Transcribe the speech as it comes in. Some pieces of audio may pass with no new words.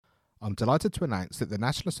I'm delighted to announce that the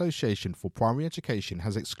National Association for Primary Education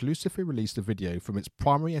has exclusively released a video from its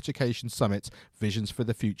Primary Education Summit, Visions for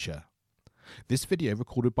the Future. This video,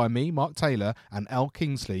 recorded by me, Mark Taylor, and Elle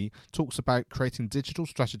Kingsley, talks about creating digital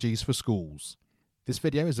strategies for schools. This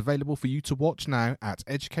video is available for you to watch now at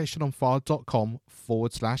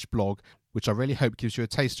educationonfire.com/blog, which I really hope gives you a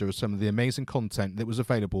taster of some of the amazing content that was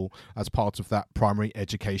available as part of that Primary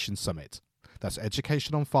Education Summit. That's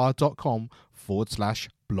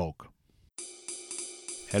educationonfire.com/blog.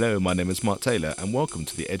 Hello, my name is Mark Taylor, and welcome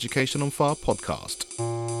to the Education on Fire podcast.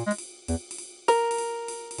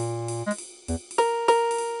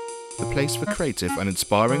 The place for creative and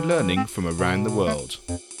inspiring learning from around the world.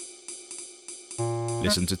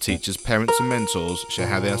 Listen to teachers, parents and mentors share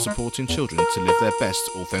how they are supporting children to live their best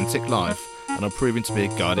authentic life and are proving to be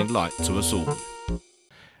a guiding light to us all.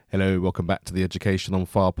 Hello, welcome back to the Education on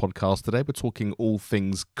Fire podcast. Today we're talking all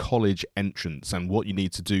things college entrance and what you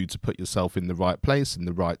need to do to put yourself in the right place, in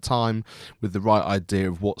the right time, with the right idea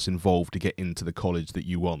of what's involved to get into the college that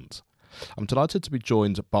you want. I'm delighted to be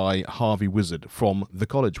joined by Harvey Wizard from The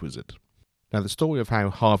College Wizard. Now, the story of how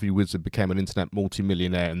Harvey Wizard became an internet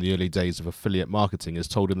multimillionaire in the early days of affiliate marketing is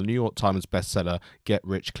told in the New York Times bestseller Get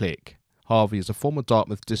Rich Click. Harvey is a former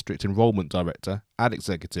Dartmouth District Enrollment Director, ad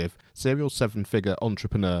executive, serial seven-figure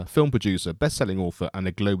entrepreneur, film producer, best-selling author, and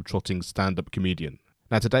a globe-trotting stand-up comedian.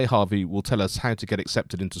 Now, today, Harvey will tell us how to get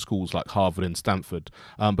accepted into schools like Harvard and Stanford,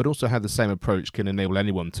 but also how the same approach can enable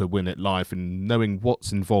anyone to win at life and knowing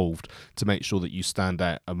what's involved to make sure that you stand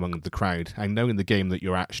out among the crowd and knowing the game that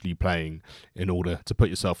you're actually playing in order to put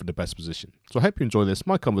yourself in the best position. So I hope you enjoy this,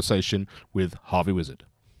 my conversation with Harvey Wizard.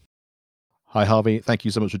 Hi, Harvey. Thank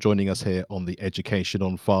you so much for joining us here on the Education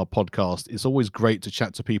on Fire podcast. It's always great to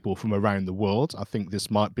chat to people from around the world. I think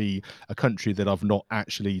this might be a country that I've not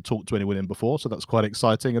actually talked to anyone in before, so that's quite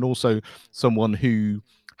exciting. And also someone who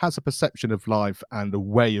has a perception of life and a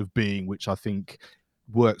way of being, which I think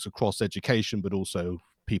works across education, but also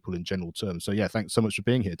people in general terms. So yeah, thanks so much for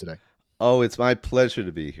being here today. Oh, it's my pleasure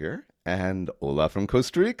to be here. And hola from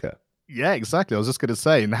Costa Rica. Yeah, exactly. I was just going to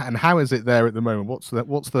say, and how is it there at the moment? What's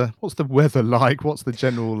the weather like? What's the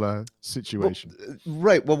general situation?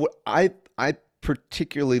 Well, I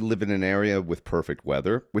particularly live in an area with perfect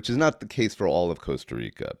weather, which is not the case for all of Costa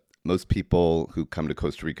Rica. Most people who come to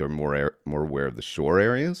Costa Rica are more aware of the shore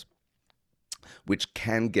areas, which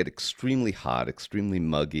can get extremely hot, extremely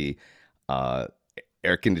muggy.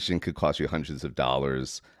 Air conditioning could cost you hundreds of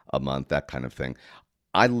dollars a month, that kind of thing.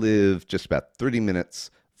 I live just about 30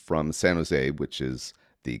 minutes from San Jose, which is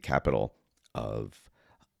the capital of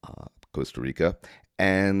Costa Rica,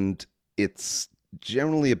 and it's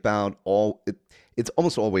generally it's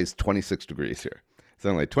almost always 26 degrees here.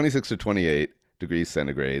 Something like 26 to 28 degrees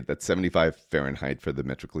centigrade. That's 75 Fahrenheit for the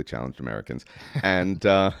metrically challenged Americans, and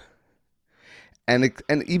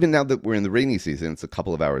even now that we're in the rainy season, it's a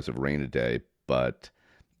couple of hours of rain a day, but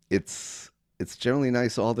it's generally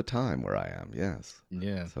nice all the time where I am, yes.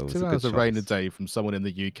 Yeah, so 2 hours of rain a day from someone in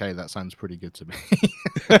the UK, that sounds pretty good to me.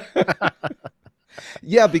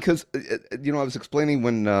 Yeah, because, I was explaining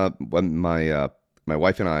when my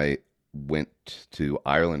wife and I went to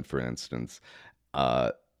Ireland, for instance,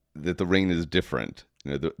 that the rain is different.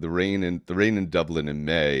 The rain in Dublin in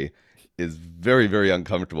May is very, very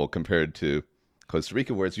uncomfortable compared to Costa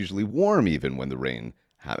Rica, where it's usually warm even when the rain.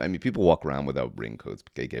 I mean, people walk around without raincoats.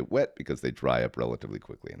 They get wet because they dry up relatively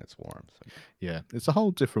quickly and it's warm. So. Yeah, it's a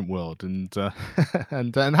whole different world. And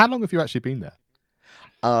and how long have you actually been there?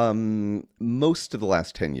 Most of the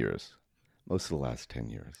last 10 years.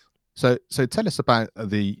 So tell us about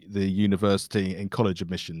the university and college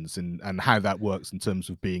admissions and how that works in terms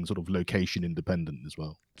of being sort of location independent as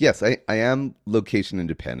well. Yes, I am location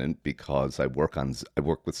independent because I work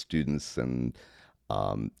with students and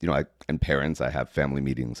and parents. I have family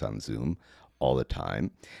meetings on Zoom all the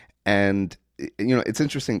time. And, it's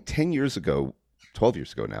interesting, 12 years ago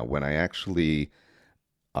now, when I actually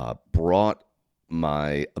brought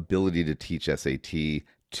my ability to teach SAT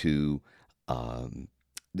to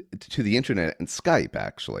the internet and Skype,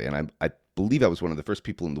 actually. And I believe I was one of the first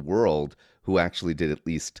people in the world who actually did, at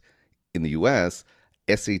least in the US,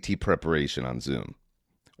 SAT preparation on Zoom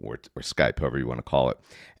or Skype, however you want to call it.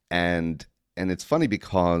 And it's funny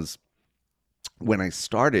because when I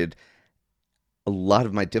started, a lot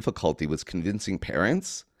of my difficulty was convincing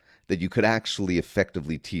parents that you could actually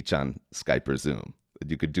effectively teach on Skype or Zoom,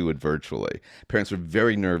 that you could do it virtually. Parents were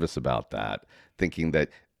very nervous about that, thinking that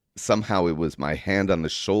somehow it was my hand on the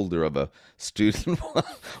shoulder of a student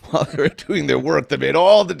while they were doing their work that made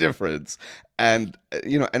all the difference. And,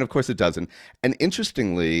 and of course it doesn't. And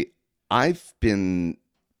interestingly, I've been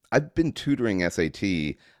tutoring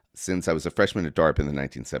SAT since I was a freshman at DARPA in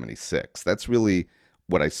 1976. That's really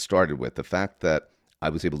what I started with, the fact that I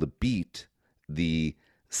was able to beat the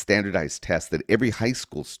standardized test that every high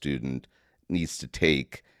school student needs to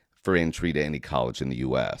take for entry to any college in the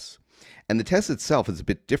US. And the test itself is a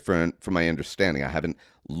bit different from my understanding. I haven't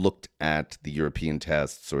looked at the European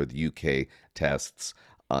tests or the UK tests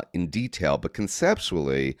in detail, but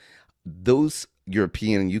conceptually, those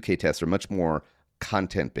European and UK tests are much more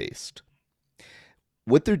content based.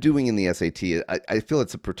 What they're doing in the SAT, I feel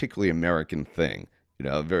it's a particularly American thing.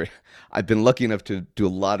 I've been lucky enough to do a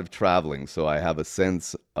lot of traveling, so I have a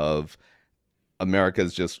sense of America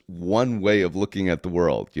as just one way of looking at the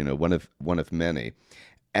world, one of many.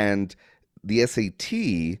 And the SAT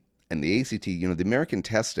and the ACT, the American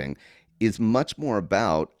testing is much more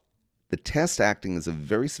about the test acting as a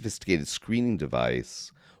very sophisticated screening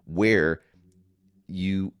device where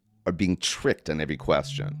you are being tricked on every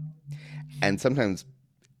question. And sometimes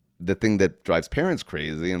the thing that drives parents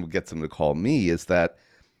crazy and gets them to call me is that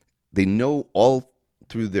they know all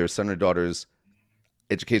through their son or daughter's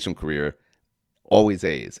educational career, always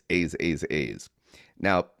A's, A's, A's, A's.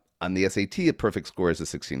 Now, on the SAT, a perfect score is a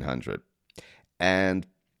 1600. And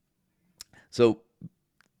so,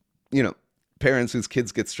 parents whose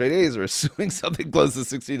kids get straight A's are assuming something close to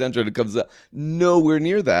 1600. It comes out nowhere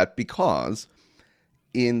near that, because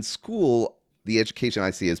in school, the education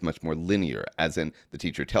I see is much more linear, as in the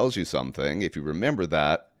teacher tells you something. If you remember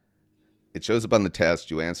that, it shows up on the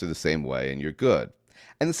test, you answer the same way, and you're good.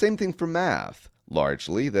 And the same thing for math,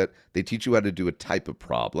 largely, that they teach you how to do a type of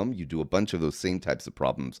problem. You do a bunch of those same types of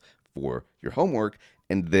problems for your homework,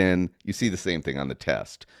 and then you see the same thing on the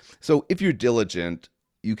test. So if you're diligent,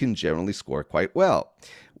 you can generally score quite well.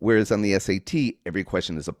 Whereas on the SAT, every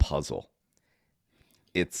question is a puzzle.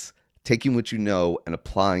 It's taking what you know and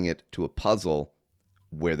applying it to a puzzle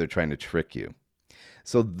where they're trying to trick you.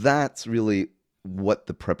 So that's really what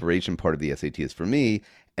the preparation part of the SAT is for me.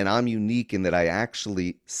 And I'm unique in that I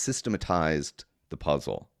actually systematized the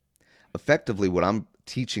puzzle. Effectively, what I'm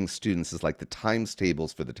teaching students is like the times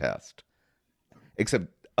tables for the test. Except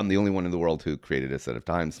I'm the only one in the world who created a set of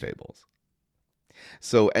times tables.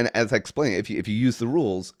 So, and as I explained, if you use the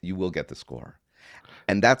rules, you will get the score.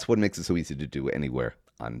 And that's what makes it so easy to do anywhere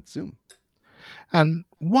on Zoom. And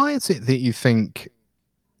why is it that you think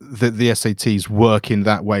that the SATs work in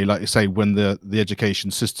that way? Like you say, when the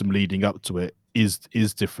education system leading up to it is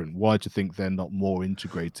different. Why do you think they're not more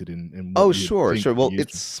integrated in what sure. Well,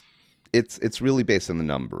 it's really based on the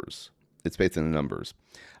numbers. It's based on the numbers.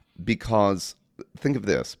 Because think of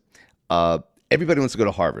this. Everybody wants to go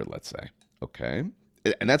to Harvard, let's say. Okay.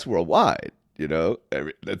 And that's worldwide,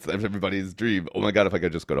 that's everybody's dream. Oh my God, if I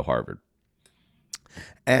could just go to Harvard.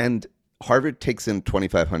 And Harvard takes in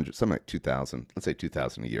 2,500, something like 2,000, let's say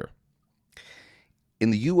 2,000 a year. In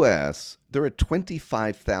the US, there are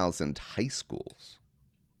 25,000 high schools,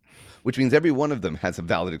 which means every one of them has a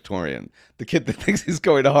valedictorian, the kid that thinks he's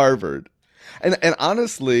going to Harvard. And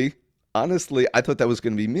honestly, I thought that was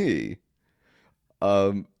going to be me.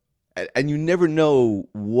 And you never know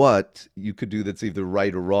what you could do that's either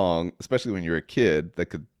right or wrong, especially when you're a kid that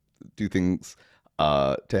could do things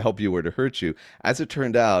to help you or to hurt you. As it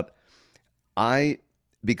turned out,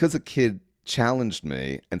 because a kid challenged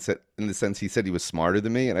me and said, in the sense he said he was smarter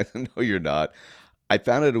than me, and I said, no, you're not. I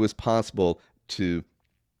found out it was possible to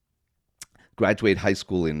graduate high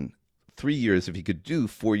school in 3 years if he could do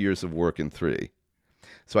 4 years of work in 3.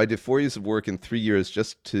 So I did 4 years of work in 3 years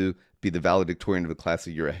just to be the valedictorian of the class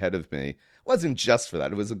a year ahead of me. It wasn't just for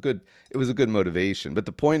that. It was a good motivation. But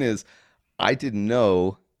the point is, I didn't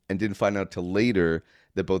know and didn't find out till later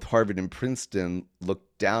that both Harvard and Princeton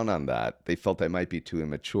looked down on that. They felt I might be too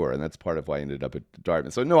immature, and that's part of why I ended up at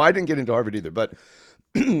Dartmouth. So no, I didn't get into Harvard either. But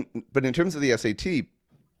but in terms of the SAT,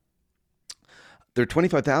 there are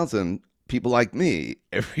 25,000 people like me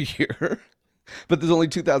every year, but there's only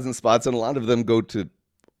 2,000 spots, and a lot of them go to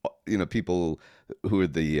people who are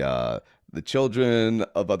the children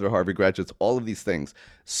of other Harvard graduates, all of these things.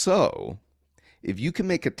 So if you can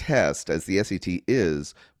make a test, as the SAT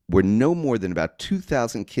is, where no more than about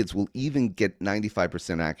 2,000 kids will even get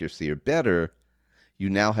 95% accuracy or better, you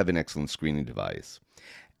now have an excellent screening device.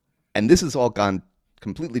 And this has all gone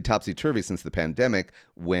completely topsy-turvy since the pandemic,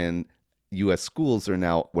 when U.S. schools are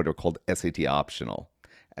now what are called SAT optional.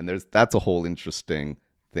 And that's a whole interesting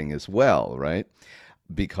thing as well, right?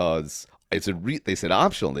 Because they said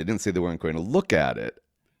optional. They didn't say they weren't going to look at it.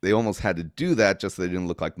 They almost had to do that just so they didn't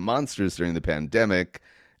look like monsters during the pandemic,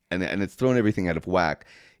 and it's thrown everything out of whack.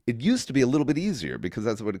 It used to be a little bit easier because,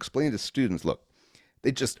 as I would explain to students, look,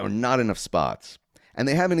 they just are not enough spots. And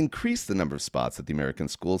they haven't increased the number of spots at the American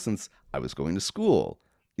school since I was going to school.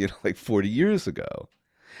 like 40 years ago.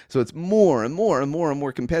 So it's more and more and more and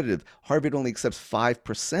more competitive. Harvard only accepts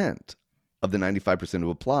 5% of the 95% who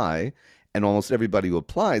apply, and almost everybody who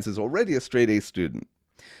applies is already a straight A student.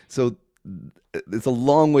 So it's a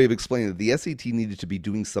long way of explaining that the SAT needed to be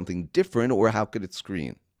doing something different, or how could it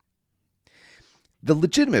screen? The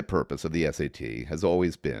legitimate purpose of the SAT has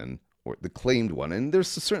always been, or the claimed one, and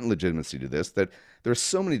there's a certain legitimacy to this, that there are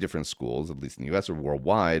so many different schools, at least in the US or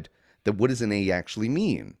worldwide, that what does an A actually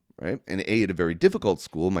mean? Right? An A at a very difficult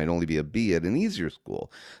school might only be a B at an easier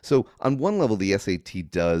school. So on one level, the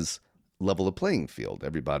SAT does level the playing field.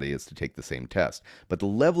 Everybody is to take the same test. But the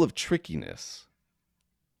level of trickiness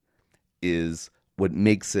is what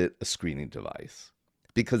makes it a screening device,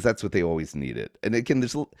 because that's what they always needed. And again,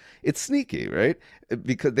 it's sneaky, right?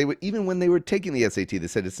 Because they were, even when they were taking the SAT, they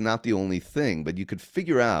said it's not the only thing, but you could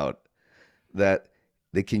figure out that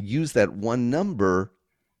they can use that one number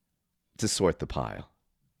to sort the pile.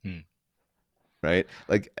 Right?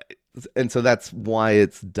 And so that's why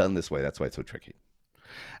it's done this way. That's why it's so tricky.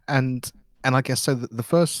 And I guess so the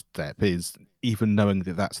first step is even knowing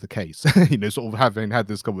that that's the case, sort of having had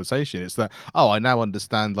this conversation, it's that, I now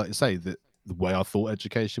understand, like you say, that the way I thought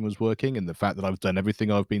education was working and the fact that I've done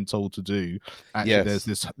everything I've been told to do, actually Yes.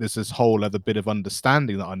 there's this whole other bit of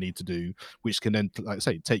understanding that I need to do, which can then, like I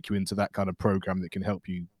say, take you into that kind of program that can help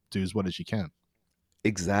you do as well as you can.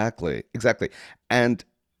 Exactly. And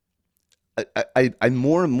I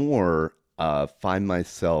more and more find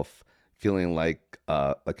myself feeling like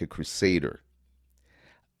a crusader.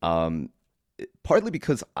 Partly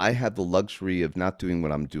because I have the luxury of not doing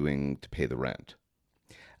what I'm doing to pay the rent.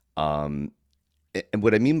 And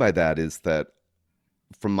what I mean by that is that,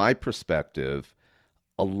 from my perspective,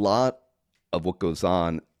 a lot of what goes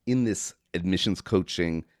on in this admissions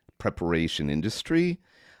coaching preparation industry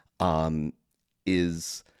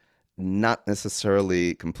is not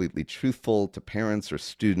necessarily completely truthful to parents or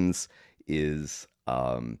students, is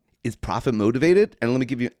profit motivated. And let me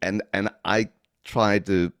give you, and I try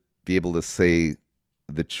to be able to say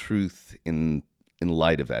the truth in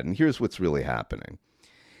light of that. And here's what's really happening.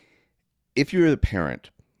 If you're the parent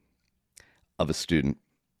of a student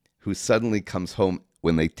who suddenly comes home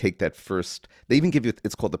when they take that first, they even give you,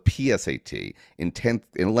 it's called the PSAT in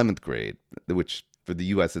 11th grade, which for the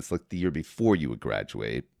US, it's like the year before you would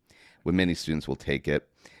graduate, when many students will take it.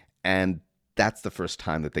 And that's the first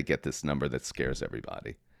time that they get this number that scares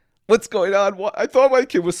everybody. What's going on? What? I thought my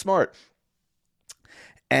kid was smart.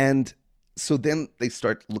 And so then they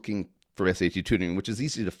start looking for SAT tutoring, which is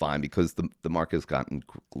easy to find because the market has gotten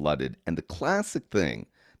glutted. And the classic thing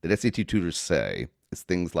that SAT tutors say is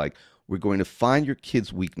things like, we're going to find your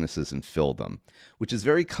kid's weaknesses and fill them, which is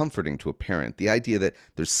very comforting to a parent. The idea that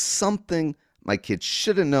there's something my kid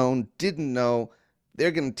should have known, didn't know,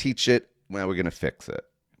 they're going to teach it, well, we're going to fix it.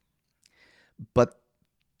 But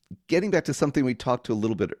getting back to something we talked to a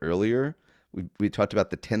little bit earlier, we talked about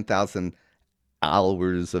the 10,000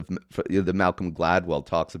 hours of the Malcolm Gladwell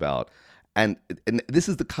talks about. And this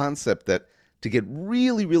is the concept that to get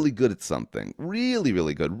really, really good at something, really,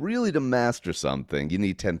 really good, really to master something, you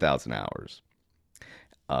need 10,000 hours.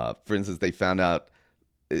 For instance, they found out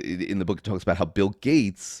in the book, it talks about how Bill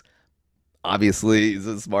Gates, obviously he's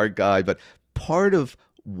a smart guy, but part of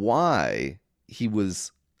why he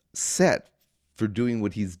was set for doing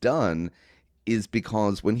what he's done is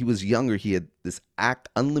because when he was younger, he had this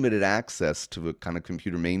unlimited access to a kind of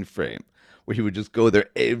computer mainframe where he would just go there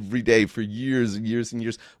every day for years and years and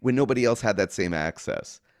years when nobody else had that same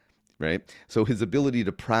access, right? So his ability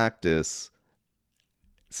to practice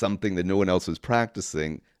something that no one else was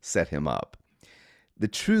practicing set him up. The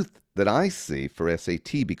truth that I see for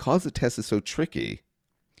SAT, because the test is so tricky,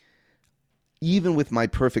 even with my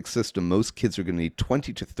perfect system, most kids are going to need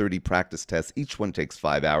 20 to 30 practice tests. Each one takes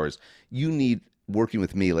 5 hours. You need, working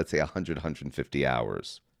with me, let's say 100, 150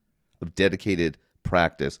 hours of dedicated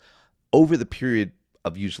practice over the period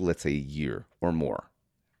of usually, let's say, a year or more.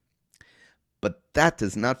 But that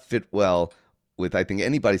does not fit well with, I think,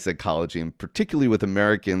 anybody's psychology, and particularly with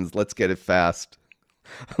Americans, let's get it fast.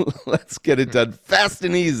 Let's get it done fast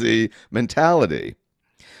and easy mentality.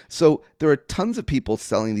 So there are tons of people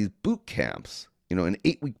selling these boot camps, an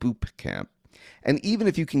 8-week boot camp. And even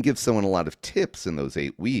if you can give someone a lot of tips in those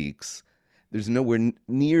 8 weeks, there's nowhere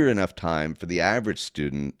near enough time for the average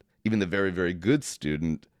student, even the very, very good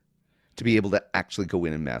student, to be able to actually go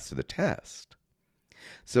in and master the test.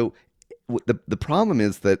 So the problem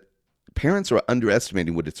is that parents are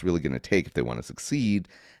underestimating what it's really going to take if they want to succeed.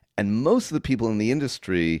 And most of the people in the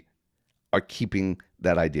industry are keeping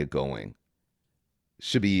that idea going.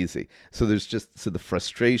 Should be easy. So the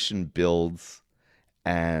frustration builds,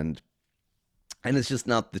 and And it's just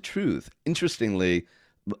not the truth. Interestingly,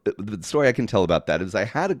 the story I can tell about that is I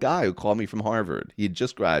had a guy who called me from Harvard. He had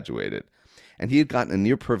just graduated, and he had gotten a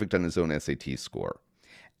near perfect on his own SAT score.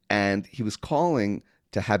 And he was calling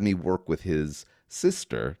to have me work with his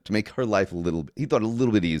sister to make her life he thought, a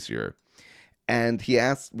little bit easier. And he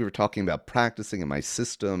asked, we were talking about practicing in my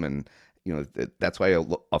system, and that's why I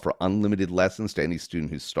offer unlimited lessons to any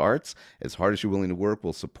student who starts. As hard as you're willing to work,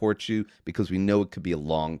 we'll support you because we know it could be a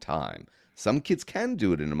long time. Some kids can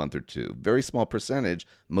do it in a month or two, very small percentage.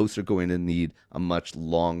 Most are going to need a much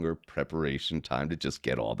longer preparation time to just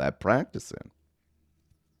get all that practice in.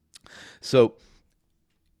 So,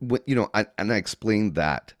 I explained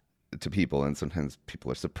that to people, and sometimes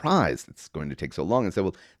people are surprised it's going to take so long and say,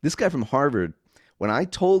 well, this guy from Harvard, when I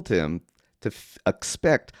told him to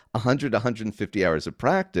expect 100 to 150 hours of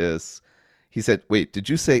practice, he said, wait, did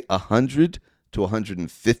you say 100 to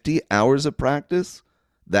 150 hours of practice?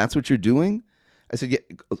 That's what you're doing? I said, yeah.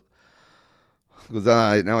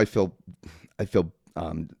 Because now I feel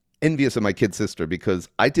envious of my kid sister because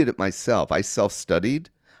I did it myself. I self-studied.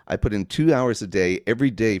 I put in 2 hours a day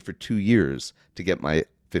every day for 2 years to get my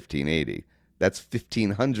 1580. That's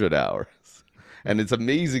 1,500 hours. And it's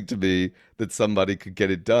amazing to me that somebody could get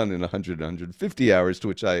it done in 100, 150 hours, to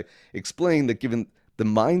which I explain that given the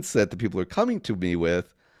mindset that people are coming to me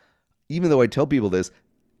with, even though I tell people this,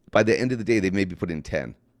 by the end of the day, they maybe put in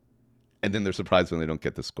 10. And then they're surprised when they don't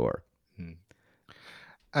get the score.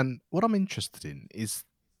 And what I'm interested in is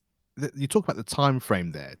that you talk about the time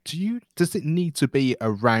frame there. Does it need to be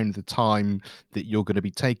around the time that you're going to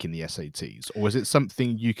be taking the SATs, or is it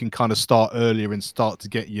something you can kind of start earlier and start to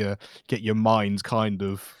get your mind kind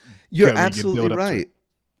of You're going and absolutely build up to it? right.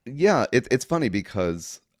 Yeah, it's funny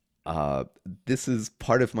because this is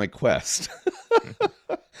part of my quest.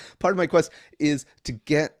 Part of my quest is to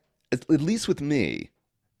get, at least with me,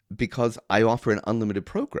 because I offer an unlimited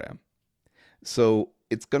program. So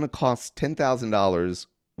it's going to cost $10,000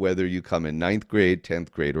 whether you come in 9th grade,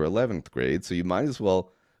 10th grade, or 11th grade. So you might as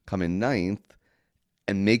well come in 9th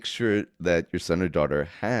and make sure that your son or daughter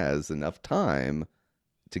has enough time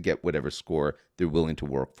to get whatever score they're willing to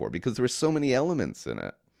work for, because there are so many elements in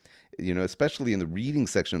it, especially in the reading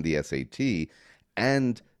section of the SAT,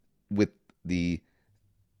 and with the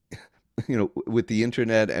with the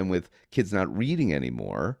internet and with kids not reading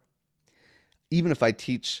anymore. Even if I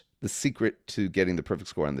teach the secret to getting the perfect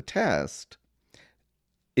score on the test,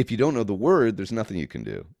 if you don't know the word, there's nothing you can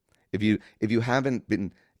do. If you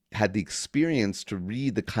haven't had the experience to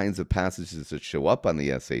read the kinds of passages that show up on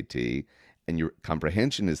the SAT, and your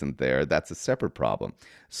comprehension isn't there, that's a separate problem.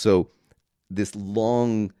 So this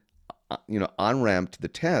long on-ramp to the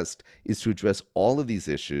test is to address all of these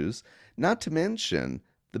issues, not to mention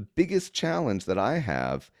the biggest challenge that I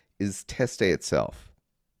have is test day itself.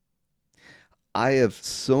 I have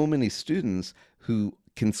so many students who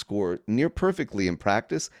can score near perfectly in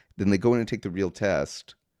practice, then they go in and take the real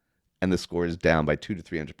test, and the score is down by 200 to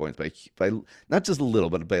 300 points by not just a little,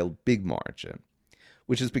 but by a big margin,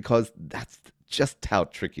 which is because that's just how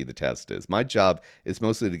tricky the test is. My job is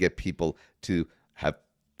mostly to get people to have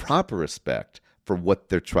proper respect for what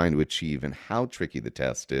they're trying to achieve and how tricky the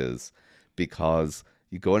test is, because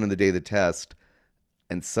you go in on the day of the test,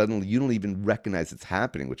 and suddenly you don't even recognize it's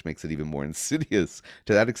happening, which makes it even more insidious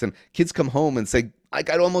to that extent. Kids come home and say, I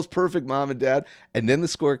got almost perfect, Mom and Dad. And then the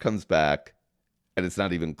score comes back, and it's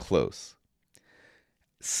not even close.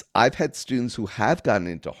 I've had students who have gotten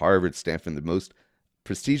into Harvard, Stanford, the most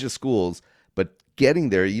prestigious schools, but getting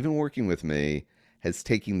there, even working with me, has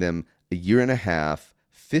taken them a year and a half,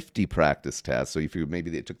 50 practice tests. So if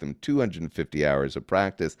maybe it took them 250 hours of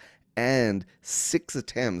practice, and 6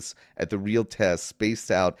 attempts at the real test spaced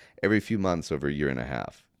out every few months over a year and a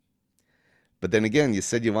half. But then again, you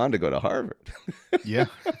said you wanted to go to Harvard. Yeah,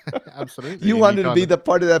 absolutely. You And wanted to be the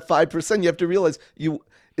part of that 5%. You have to realize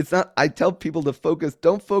it's not, I tell people to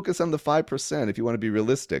don't focus on the 5% if you want to be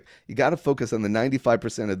realistic. You got to focus on the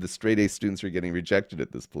 95% of the straight A students who are getting rejected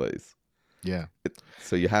at this place. Yeah.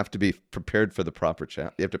 So you have to be prepared for the proper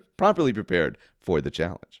challenge. You have to properly prepared for the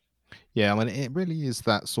challenge. Yeah, I mean, it really is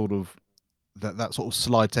that sort of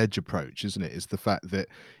slight edge approach, isn't it? Is the fact that,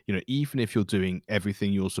 even if you're doing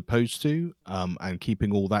everything you're supposed to, and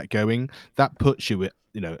keeping all that going, that puts you at,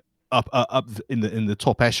 up in the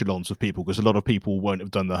top echelons of people, because a lot of people won't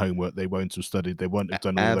have done the homework, they won't have studied, they won't have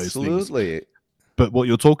done all those things. Absolutely. But what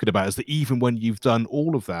you're talking about is that even when you've done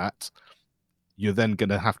all of that, you're then going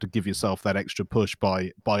to have to give yourself that extra push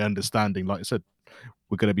by understanding, like I said,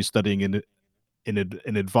 we're going to be studying in in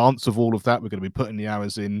advance of all of that. We're going to be putting the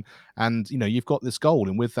hours in, and you've got this goal,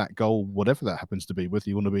 and with that goal, whatever that happens to be, whether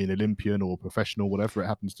you want to be an Olympian or a professional, whatever it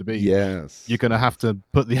happens to be, Yes. you're going to have to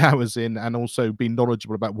put the hours in and also be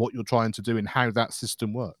knowledgeable about what you're trying to do and how that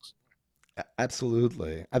system works.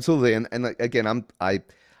 Absolutely. Absolutely. And again,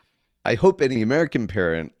 I hope any American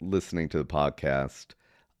parent listening to the podcast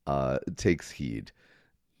takes heed,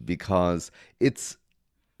 because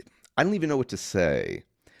I don't even know what to say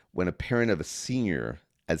when a parent of a senior,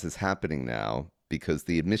 as is happening now, because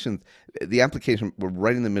the application, we're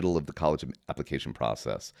right in the middle of the college application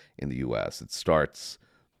process in the US. It starts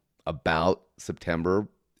about September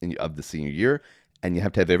of the senior year, and you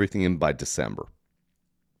have to have everything in by December.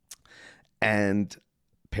 And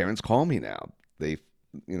parents call me now. They,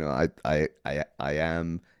 I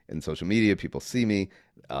am in social media. People see me.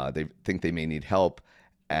 They think they may need help,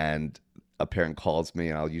 and a parent calls me,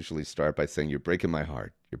 and I'll usually start by saying, "You're breaking my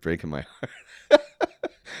heart. You're breaking my heart,"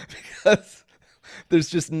 because there's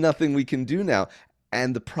just nothing we can do now.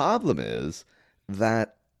 And the problem is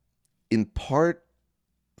that, in part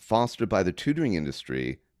fostered by the tutoring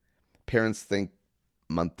industry, parents think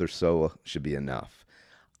a month or so should be enough.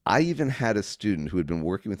 I even had a student who had been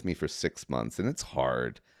working with me for 6 months, and it's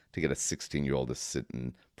hard to get a 16-year-old to sit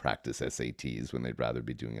and practice SATs when they'd rather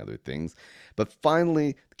be doing other things. But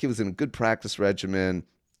finally, the kid was in a good practice regimen.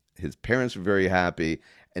 His parents were very happy.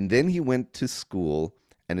 And then he went to school,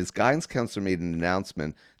 and his guidance counselor made an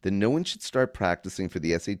announcement that no one should start practicing for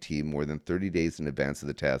the SAT more than 30 days in advance of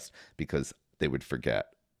the test because they would forget.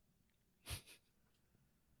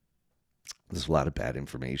 There's a lot of bad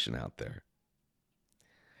information out there.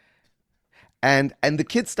 And the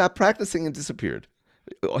kid stopped practicing and disappeared.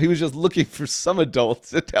 He was just looking for some adult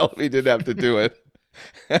to tell him he didn't have to do it.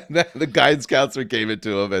 And then the guidance counselor gave it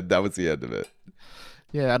to him, and that was the end of it.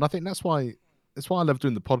 Yeah, and I think that's why I love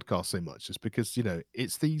doing the podcast so much, is because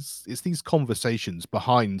it's these conversations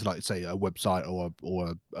behind, like, say, a website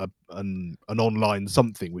or an online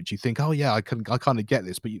something which you think, oh yeah, I kind of get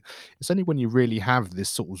this, but it's only when you really have this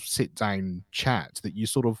sort of sit down chat that you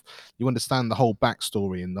understand the whole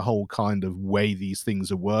backstory and the whole kind of way these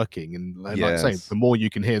things are working, and like I say, Yes. the more you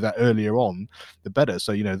can hear that earlier on, the better.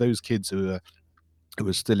 So those kids who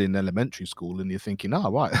was still in elementary school, and you're thinking, oh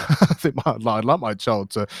right, I think I'd like my child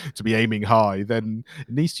to be aiming high, then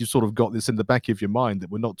at least you sort of got this in the back of your mind that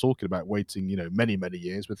we're not talking about waiting many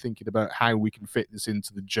years. We're thinking about how we can fit this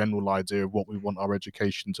into the general idea of what we want our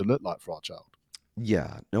education to look like for our child.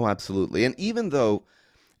 Yeah, no, absolutely. And even though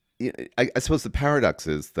I suppose the paradox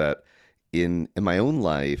is that in my own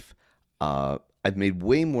life, I've made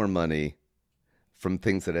way more money from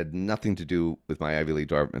things that had nothing to do with my Ivy League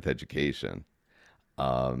Dartmouth education.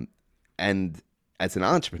 And as an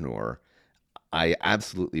entrepreneur, I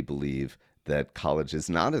absolutely believe that college is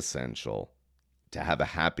not essential to have a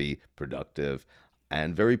happy, productive,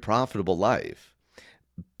 and very profitable life.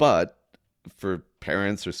 But for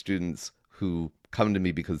parents or students who come to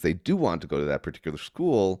me because they do want to go to that particular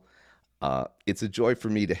school, it's a joy for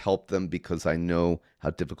me to help them, because I know how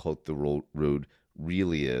difficult the road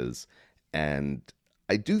really is. And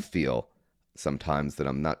I do feel sometimes that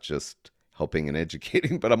I'm not just helping and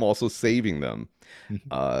educating, but I'm also saving them,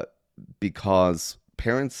 because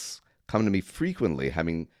parents come to me frequently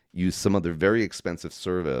having used some other very expensive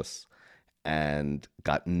service and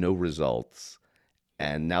got no results.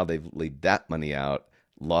 And now they've laid that money out,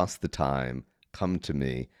 lost the time, come to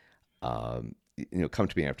me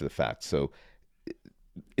after the fact. So,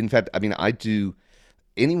 in fact, I mean, I do,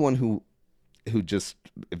 anyone who goes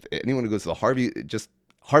to the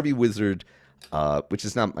Harvey Wizard, which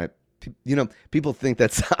is not my, people think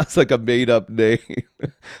that sounds like a made up name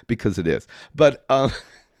because it is, but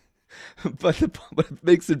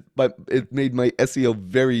it made my SEO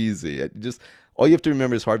very easy. All you have to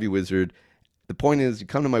remember is Harvey Wizard. The point is, you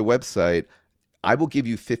come to my website, I will give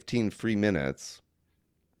you 15 free minutes,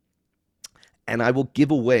 and I will give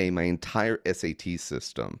away my entire SAT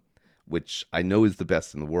system, which I know is the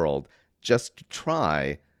best in the world, just to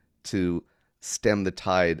try to stem the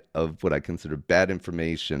tide of what I consider bad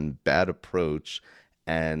information, bad approach,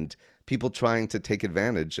 and people trying to take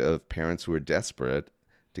advantage of parents who are desperate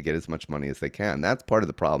to get as much money as they can. That's part of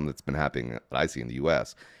the problem that's been happening that I see in the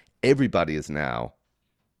US. Everybody is now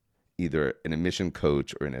either an admission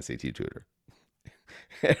coach or an SAT tutor.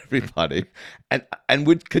 Everybody. And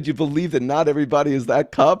could you believe that not everybody is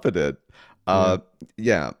that competent?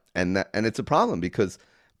 Yeah. And it's a problem, because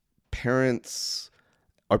parents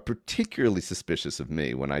are particularly suspicious of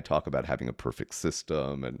me when I talk about having a perfect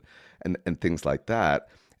system and things like that.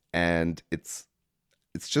 And it's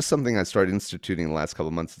just something I started instituting in the last couple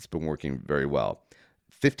of months. It's been working very well.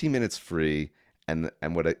 15 minutes free, And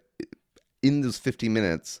in those 50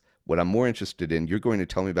 minutes, what I'm more interested in, you're going to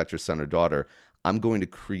tell me about your son or daughter. I'm going to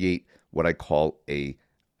create what I call a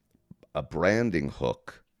branding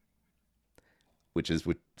hook, which is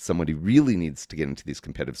what somebody really needs to get into these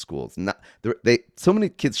competitive schools. Not so many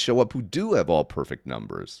kids show up who do have all perfect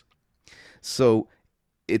numbers. So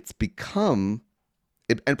it's become,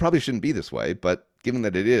 and it probably shouldn't be this way, but given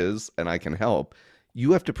that it is, and I can help,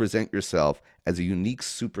 you have to present yourself as a unique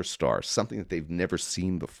superstar, something that they've never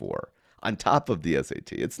seen before, on top of the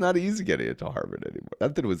SAT. It's not easy getting into Harvard anymore.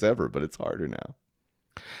 Not that it was ever, but it's harder now.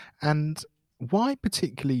 And why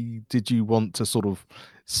particularly did you want to sort of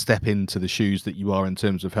step into the shoes that you are in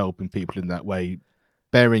terms of helping people in that way?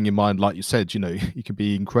 Bearing in mind, like you said, you can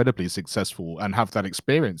be incredibly successful and have that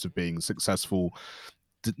experience of being successful,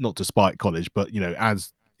 not despite college, but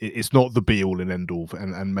as it's not the be all and end all,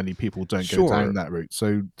 and many people don't go down Sure, that route.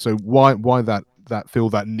 So why that feel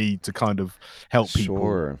that need to kind of help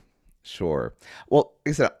people? sure. Well,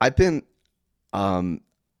 like I said, um,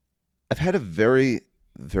 I've had a very,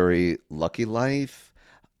 very lucky life.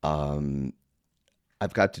 Um,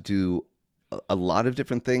 I've got to do a lot of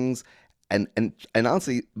different things, and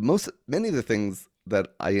honestly, many of the things that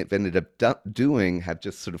I have ended up doing have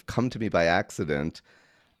just sort of come to me by accident,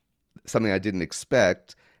 something I didn't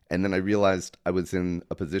expect, and then I realized I was in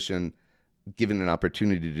a position, given an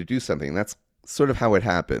opportunity to do something. And that's sort of how it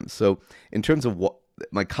happened. So, in terms of what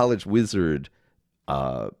my college wizard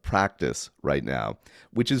practice right now,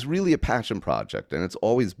 which is really a passion project, and it's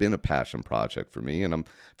always been a passion project for me, and I'm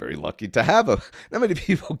very lucky to have not many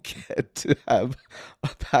people get to have a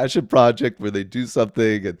passion project where they do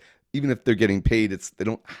something, and even if they're getting paid, they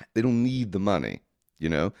don't need the money, you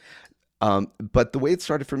know. But the way it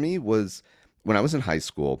started for me was when I was in high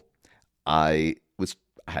school. I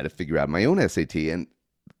had to figure out my own SAT, and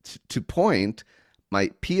to point, my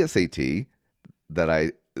PSAT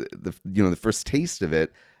that the first taste of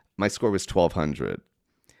it, my score was 1,200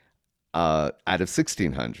 out of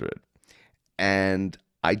 1,600, and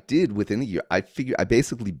I did within a year. I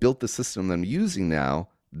basically built the system that I'm using now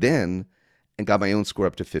then, and got my own score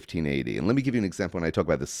up to 1,580. And let me give you an example when I talk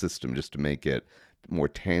about the system, just to make it more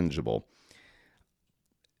tangible.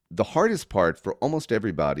 The hardest part for almost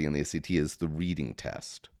everybody in the SAT is the reading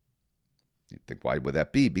test. You think, why would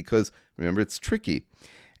that be? Because remember, it's tricky.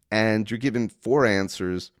 And you're given 4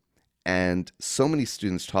 answers, and so many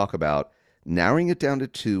students talk about narrowing it down to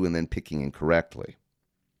 2 and then picking incorrectly.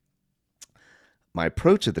 My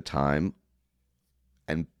approach at the time,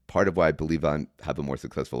 and part of why I believe I have a more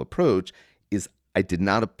successful approach, is I did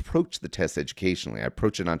not approach the test educationally. I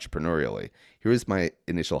approached it entrepreneurially. Here is my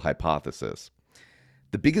initial hypothesis.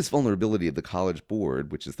 The biggest vulnerability of the College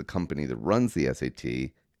Board, which is the company that runs the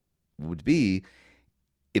SAT, would be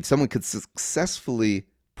if someone could successfully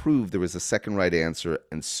prove there was a second right answer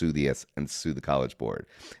and sue the College Board.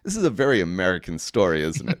 This is a very American story,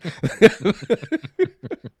 isn't it?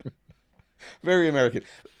 Very American.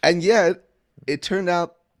 And yet, it turned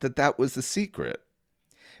out that was the secret.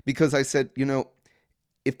 Because I said,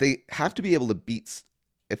 if they have to be able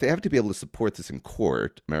to support this in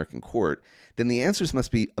court, American court, then the answers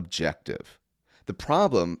must be objective. The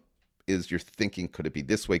problem is you're thinking, could it be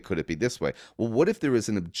this way? Could it be this way? Well, what if there is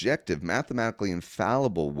an objective, mathematically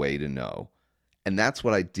infallible way to know? And that's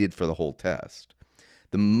what I did for the whole test.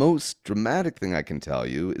 The most dramatic thing I can tell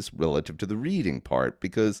you is relative to the reading part,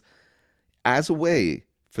 because as a way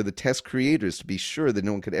for the test creators to be sure that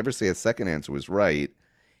no one could ever say a second answer was right,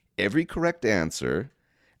 every correct answer,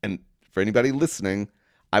 and for anybody listening,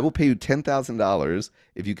 I will pay you $10,000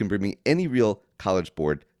 if you can bring me any real College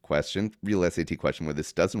Board question, real SAT question where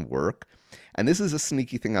this doesn't work. And this is a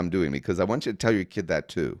sneaky thing I'm doing because I want you to tell your kid that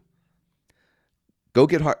too.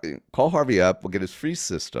 Call Harvey up. We'll get his free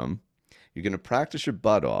system. You're going to practice your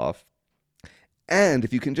butt off. And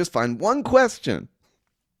if you can just find one question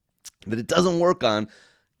that it doesn't work on,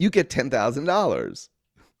 you get $10,000.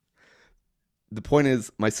 The point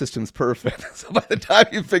is, my system's perfect. So by the time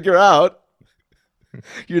you figure out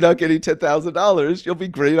you're not getting $10,000, you'll be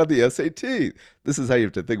great on the SAT. This is how you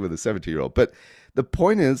have to think with a 17-year-old. But the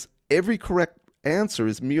point is, every correct answer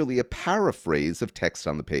is merely a paraphrase of text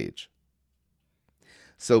on the page.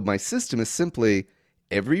 So my system is simply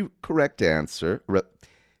every correct answer.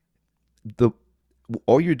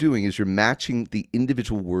 All you're doing is you're matching the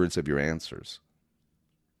individual words of your answers.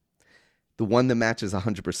 The one that matches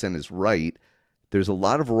 100% is right. There's a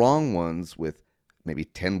lot of wrong ones with maybe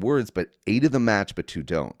 10 words, but 8 of them match, but 2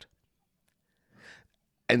 don't.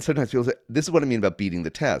 And sometimes people say, this is what I mean about beating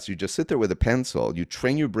the test. You just sit there with a pencil, you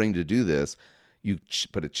train your brain to do this, you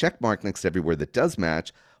put a check mark next to every word that does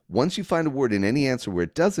match. Once you find a word in any answer where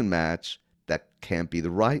it doesn't match, that can't be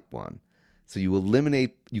the right one. So you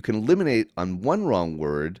can eliminate on one wrong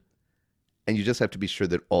word, and you just have to be sure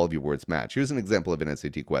that all of your words match. Here's an example of an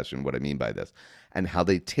SAT question, what I mean by this, and how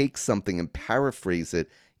they take something and paraphrase it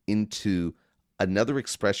into another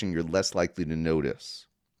expression you're less likely to notice.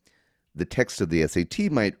 The text of the SAT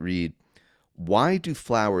might read, "Why do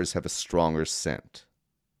flowers have a stronger scent?"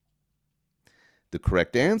 The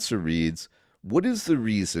correct answer reads, "What is the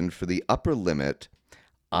reason for the upper limit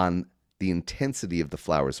on the intensity of the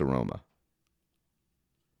flower's aroma?"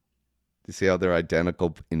 Do you see how they're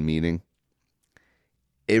identical in meaning?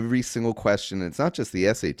 Every single question, and it's not just the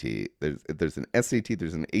SAT. There's an SAT,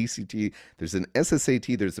 there's an ACT, there's an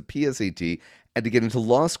SSAT, there's a PSAT, and to get into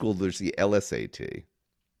law school, there's the LSAT.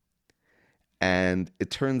 And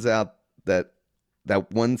it turns out that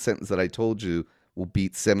that one sentence that I told you will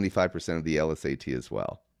beat 75% of the LSAT as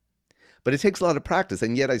well. But it takes a lot of practice,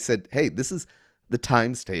 and yet I said, hey, this is the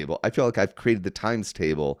times table. I feel like I've created the times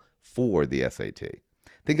table for the SAT.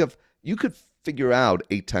 Think of, you could figure out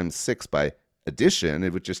 8 times 6 by addition.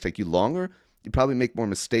 It would just take you longer. You'd probably make more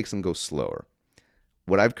mistakes and go slower.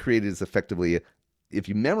 What I've created is effectively, if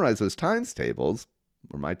you memorize those times tables,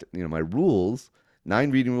 or my rules,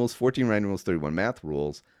 9 reading rules, 14 writing rules, 31 math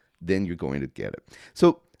rules, then you're going to get it.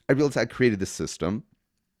 So I realized I created this system.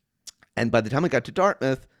 And by the time I got to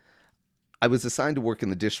Dartmouth, I was assigned to work in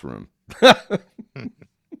the dish room.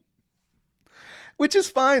 Which is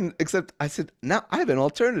fine, except I said, now I have an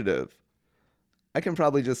alternative. I can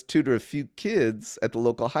probably just tutor a few kids at the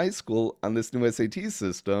local high school on this new SAT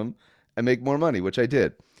system and make more money, which I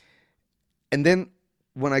did. And then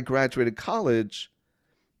when I graduated college,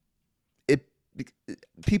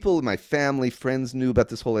 people in my family, friends knew about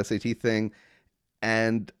this whole SAT thing,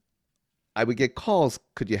 and I would get calls,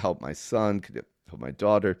 could you help my son? Could you help my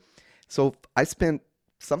daughter? So I spent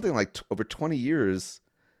something like over 20 years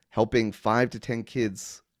helping 5 to 10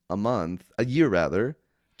 kids a year rather,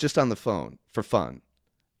 just on the phone for fun,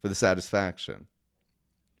 for the satisfaction,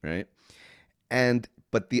 right?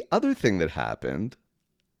 But the other thing that happened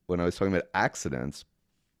when I was talking about accidents,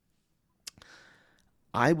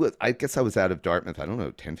 I guess I was out of Dartmouth, I don't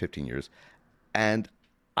know, 10, 15 years. And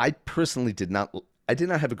I personally did not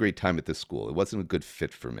have a great time at this school. It wasn't a good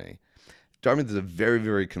fit for me. Dartmouth is a very,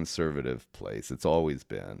 very conservative place. It's always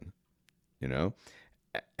been,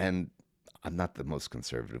 and I'm not the most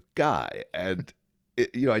conservative guy. And,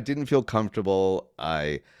 I didn't feel comfortable.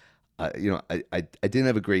 I didn't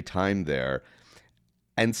have a great time there.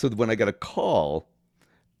 And so when I got a call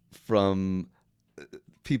from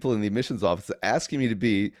people in the admissions office asking me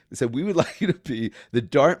they said, we would like you to be the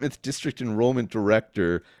Dartmouth District Enrollment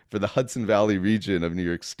Director for the Hudson Valley region of New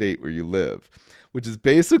York State where you live, which is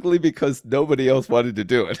basically because nobody else wanted to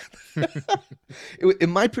do it. In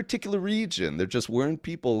my particular region, there just weren't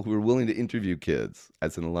people who were willing to interview kids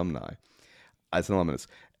as an alumnus.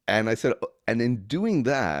 And I said, and in doing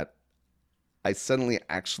that, I suddenly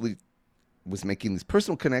actually was making these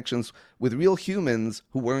personal connections with real humans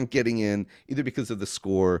who weren't getting in either because of the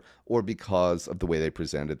score or because of the way they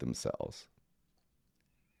presented themselves.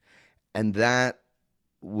 And that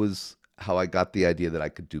was how I got the idea that I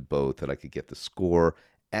could do both, that I could get the score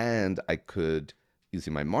and I could,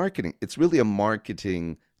 using my marketing, it's really a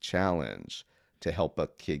marketing challenge to help a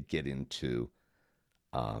kid get into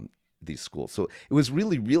these schools. So it was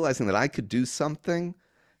really realizing that I could do something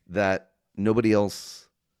that nobody else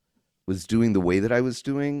was doing the way that I was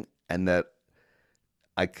doing, and that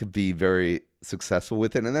I could be very successful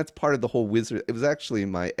with it. And that's part of the whole wizard. It was actually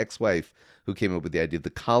my ex-wife who came up with the idea of the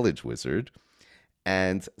college wizard.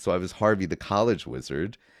 And so I was Harvey the college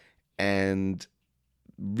wizard. And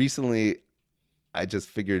recently I just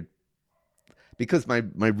figured, because my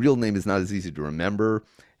real name is not as easy to remember,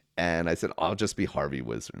 and I said, I'll just be Harvey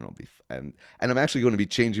Wizard, and I'm actually going to be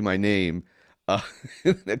changing my name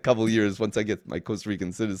in a couple of years. Once I get my Costa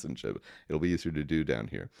Rican citizenship, it'll be easier to do down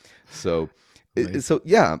here. So, so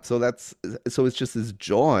it's just this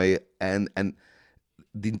joy, and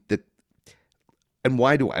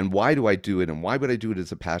why do I do it, and why would I do it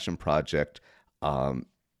as a passion project? And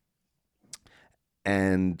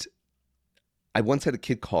I once had a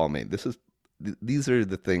kid call me. These are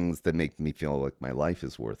the things that make me feel like my life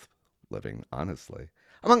is worth living, honestly.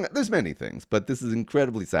 There's many things, but this is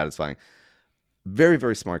incredibly satisfying. Very,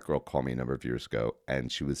 very smart girl called me a number of years ago,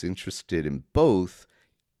 and she was interested in both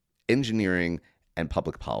engineering and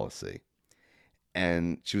public policy.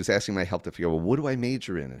 And she was asking my help to figure out, well, what do I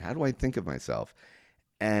major in, and how do I think of myself?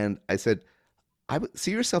 And I said, I would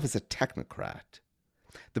see yourself as a technocrat.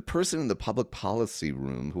 The person in the public policy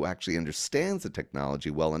room who actually understands the technology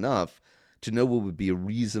well enough to know what would be a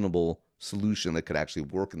reasonable solution that could actually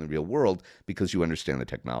work in the real world because you understand the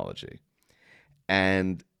technology.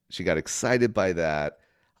 And she got excited by that.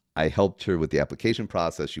 I helped her with the application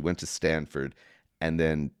process. She went to Stanford. And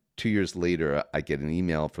then 2 years later, I get an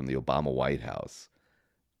email from the Obama White House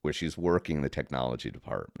where she's working in the technology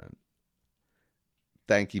department,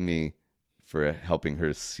 thanking me for helping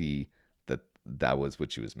her see that that was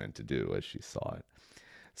what she was meant to do as she saw it.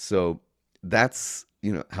 So that's,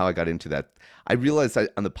 how I got into that. I realized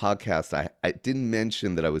on the podcast, I didn't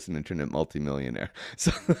mention that I was an internet multimillionaire.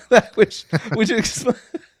 So that which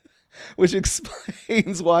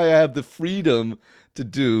explains why I have the freedom to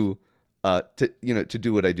do to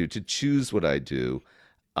do what I do, to choose what I do,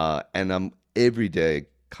 and I'm every day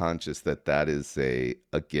conscious that that is a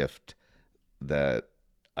gift that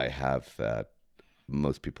I have that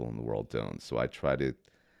most people in the world don't. So I try to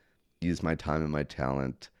use my time and my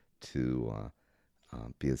talent to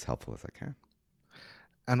be as helpful as I can.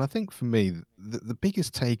 And I think for me, the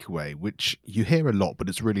biggest takeaway, which you hear a lot, but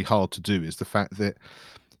it's really hard to do, is the fact that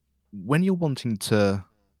when you're wanting to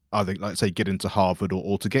either, like, say, get into Harvard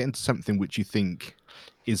or to get into something which you think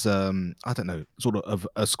is, I don't know, sort of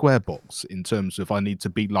a square box in terms of I need to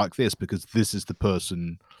be like this because this is the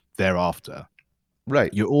person thereafter.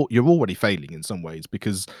 Right. You're already failing in some ways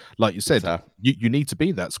because, like you said, Exactly. you need to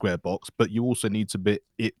be that square box, but you also need to be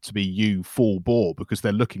it to be you full bore because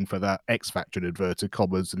they're looking for that X factor in inverted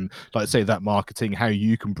commas and, like I say, that marketing, how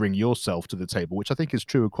you can bring yourself to the table, which I think is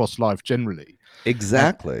true across life generally.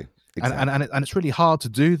 Exactly. And it's really hard to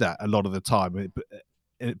do that a lot of the time.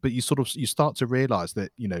 But you start to realize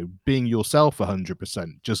that being yourself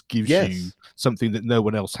 100% just gives you Yes. something that no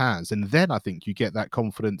one else has, and then I think you get that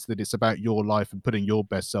confidence that it's about your life and putting your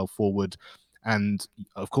best self forward, and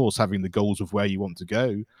of course having the goals of where you want to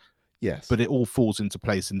go. Yes. But it all falls into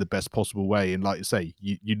place in the best possible way, and like you say,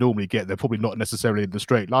 you normally get there probably not necessarily in the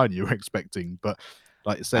straight line you were expecting, but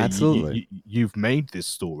like you say, Absolutely. you've made this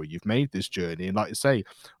story, you've made this journey, and like you say,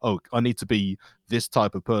 oh, I need to be this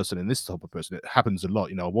type of person and this type of person. It happens a lot.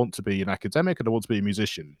 I want to be an academic and I want to be a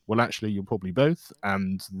musician. Well, actually, you're probably both,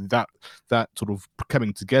 and that sort of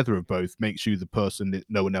coming together of both makes you the person that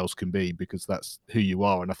no one else can be because that's who you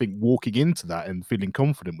are. And I think walking into that and feeling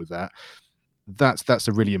confident with that, that's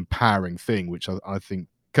a really empowering thing, which I think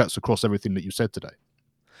cuts across everything that you said today.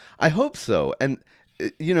 I hope so. And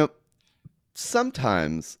you know,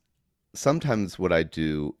 sometimes what I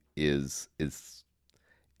do is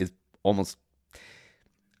almost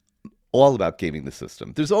all about gaming the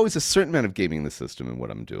system. There's always a certain amount of gaming the system in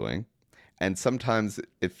what I'm doing, and sometimes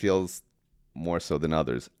it feels more so than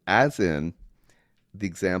others. As in the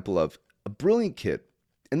example of a brilliant kid,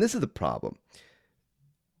 and this is the problem.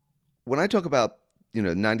 When I talk about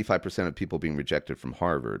 95% of people being rejected from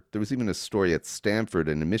Harvard, there was even a story at Stanford.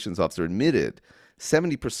 An admissions officer admitted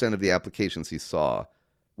 70% of the applications he saw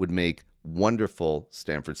would make wonderful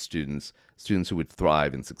Stanford students who would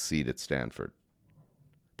thrive and succeed at Stanford.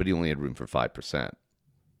 But he only had room for 5%.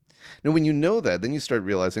 Now, when you know that, then you start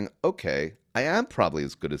realizing, okay, I am probably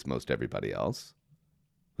as good as most everybody else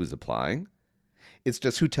who's applying. It's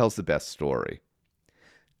just who tells the best story.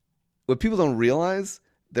 What people don't realize,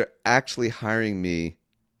 they're actually hiring me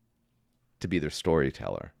to be their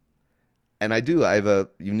storyteller. And I have a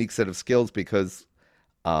unique set of skills because,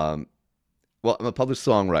 I'm a published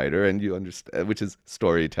songwriter, and you understand, which is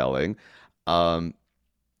storytelling. The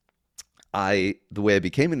way I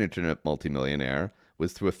became an internet multimillionaire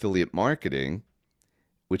was through affiliate marketing,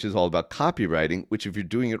 which is all about copywriting, which if you're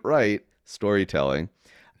doing it right, storytelling.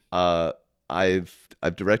 I've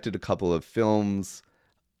directed a couple of films,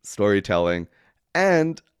 storytelling,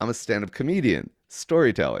 and I'm a stand-up comedian,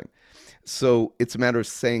 storytelling. So it's a matter of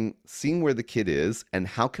seeing where the kid is and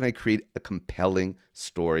how can I create a compelling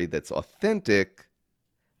story that's authentic,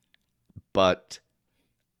 but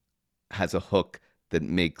has a hook that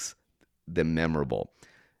makes them memorable.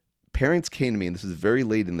 Parents came to me, and this was very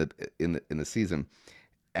late in the season,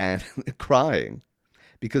 and crying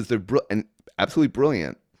because they're an absolutely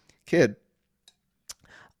brilliant kid.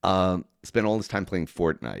 Spent all this time playing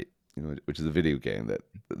Fortnite, which is a video game that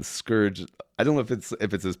the Scourge. I don't know if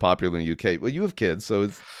it's as popular in the UK. Well, you have kids, so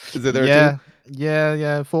is it there too?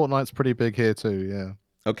 Yeah. Fortnite's pretty big here too. Yeah.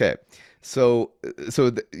 Okay, so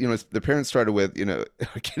the parents started with our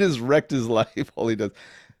kid has wrecked his life. All he does,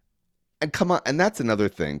 and come on, and that's another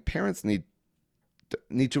thing. Parents need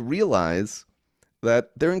to realize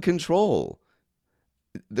that they're in control.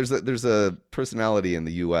 There's a personality in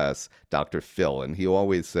the U.S., Dr. Phil, and he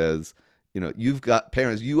always says, you've got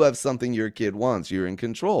parents, you have something your kid wants, you're in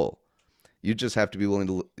control. You just have to be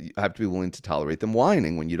willing to tolerate them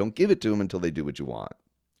whining when you don't give it to them until they do what you want,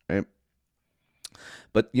 right?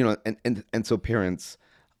 But and so parents,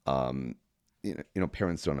 um,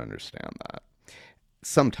 parents don't understand that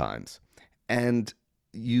sometimes, and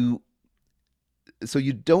you so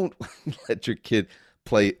you don't let your kid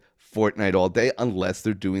play Fortnite all day unless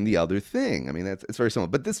they're doing the other thing. I mean, it's very simple.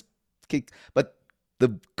 But but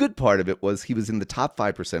the good part of it was he was in the top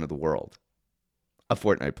 5% of the world of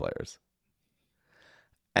Fortnite players.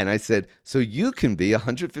 And I said, so you can be a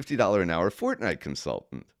 $150 an hour Fortnite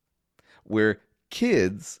consultant, where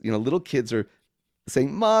kids, little kids are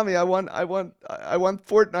saying, "Mommy, I want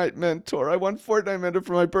Fortnite mentor. I want Fortnite mentor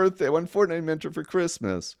for my birthday. I want Fortnite mentor for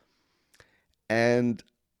Christmas." And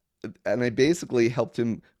I basically helped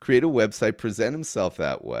him create a website, present himself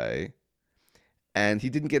that way. And he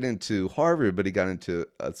didn't get into Harvard, but he got into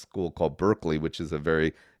a school called Berkeley, which is a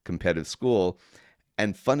very competitive school.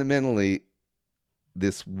 And fundamentally,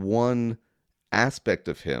 this one aspect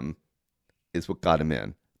of him is what got him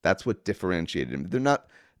in. That's what differentiated him. They're not,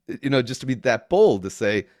 just to be that bold to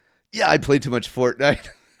say, "Yeah, I play too much Fortnite."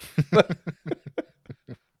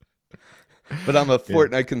 But I'm a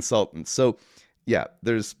Fortnite consultant. So, yeah,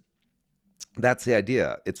 that's the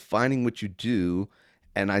idea. It's finding what you do,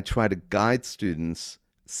 and I try to guide students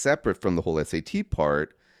separate from the whole SAT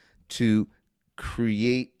part to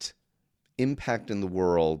create impact in the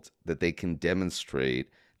world that they can demonstrate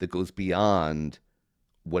that goes beyond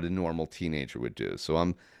what a normal teenager would do. So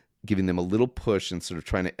I'm giving them a little push and sort of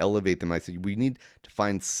trying to elevate them. I say we need to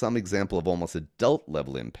find some example of almost adult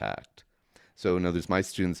level impact. So in other words, my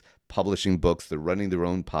students publishing books, they're running their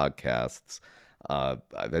own podcasts.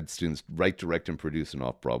 I've had students write, direct, and produce an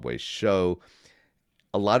off-Broadway show.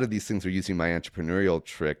 A lot of these things are using my entrepreneurial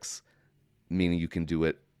tricks, meaning you can do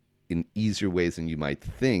it in easier ways than you might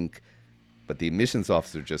think, but the admissions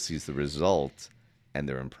officer just sees the result and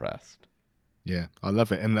they're impressed. Yeah, I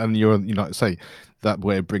love it. And you're, say that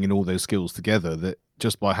way of bringing all those skills together, that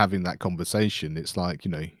just by having that conversation, it's like,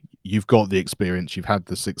 you've got the experience, you've had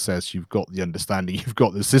the success, you've got the understanding, you've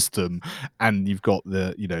got the system, and you've got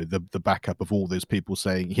the, the backup of all those people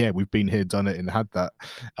saying, yeah, we've been here, done it, and had that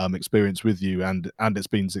experience with you, and it's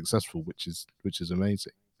been successful, which is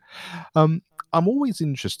amazing. I'm always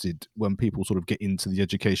interested when people sort of get into the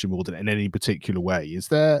education world in any particular way. Is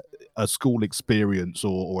there a school experience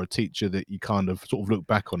or a teacher that you kind of sort of look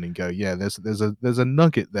back on and go, yeah, there's a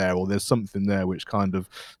nugget there, or there's something there which kind of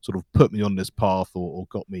sort of put me on this path, or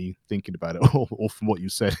got me thinking about it, or from what you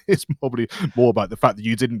said, it's probably more about the fact that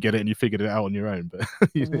you didn't get it and you figured it out on your own. But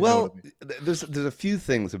well, there's a few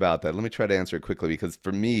things about that. Let me try to answer it quickly, because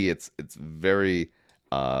for me, it's very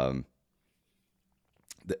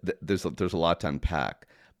there's a lot to unpack.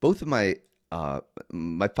 Both of my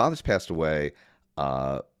father's passed away.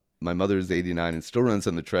 My mother is 89 and still runs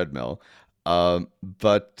on the treadmill.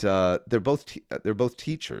 But they're both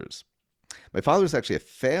teachers. My father was actually a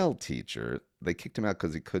failed teacher. They kicked him out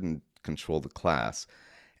because he couldn't control the class.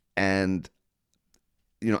 And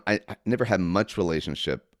I never had much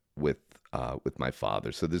relationship with my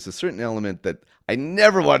father. So there's a certain element that I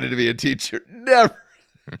never wanted to be a teacher. Never.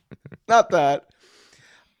 Not that.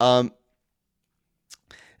 And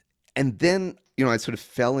then, I sort of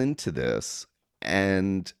fell into this.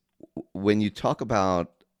 And when you talk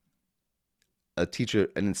about a teacher,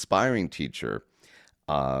 an inspiring teacher,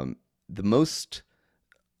 the most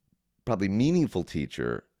probably meaningful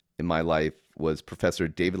teacher in my life was Professor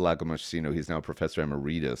David Lagomarsino. He's now a professor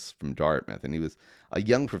emeritus from Dartmouth. And he was a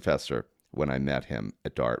young professor when I met him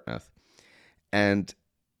at Dartmouth. And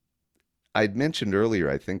I'd mentioned earlier,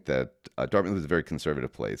 I think that Dartmouth was a very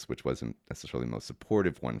conservative place, which wasn't necessarily the most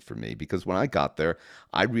supportive one for me, because when I got there,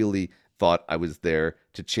 I really thought I was there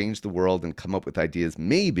to change the world and come up with ideas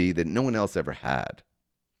maybe that no one else ever had.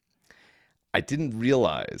 I didn't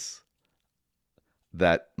realize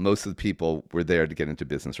that most of the people were there to get into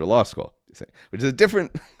business or law school, which is a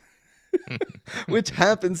different, which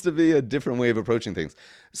happens to be a different way of approaching things.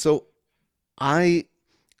 So I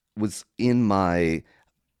was in my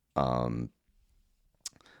I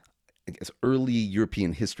guess early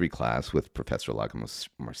European history class with Professor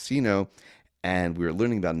Lagomarsino, and we were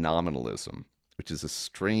learning about nominalism, which is a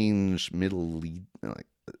strange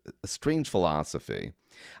a strange philosophy.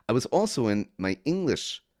 I was also in my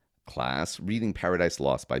English class reading Paradise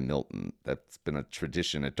Lost by Milton. That's been a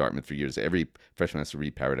tradition at Dartmouth for years. Every freshman has to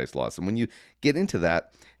read Paradise Lost. And when you get into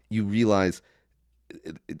that, you realize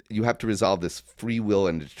you have to resolve this free will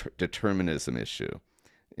and determinism issue.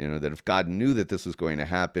 That if God knew that this was going to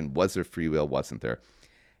happen, was there free will? Wasn't there?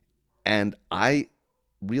 And I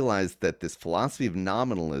realized that this philosophy of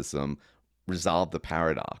nominalism resolved the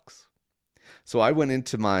paradox. So I went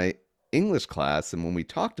into my English class, and when we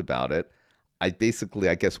talked about it, I basically,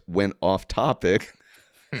 I guess, went off topic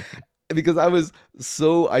because I was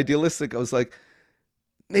so idealistic. I was like,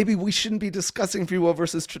 maybe we shouldn't be discussing free will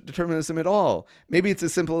versus determinism at all. Maybe it's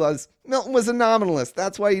as simple as Milton was a nominalist.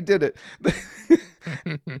 That's why he did it.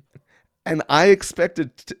 And I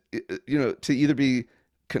expected to either be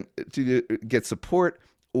to get support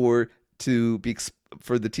or to be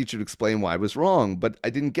for the teacher to explain why I was wrong, but I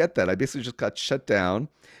didn't get that. I basically just got shut down,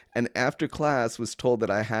 and after class was told that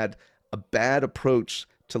I had a bad approach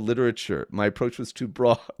to literature. My approach was too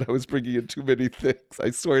broad. I was bringing in too many things.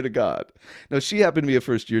 I swear to God. Now, she happened to be a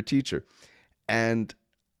first year teacher, and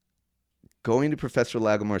going to Professor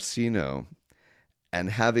Lagomarsino and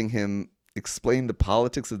having him explain the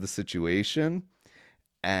politics of the situation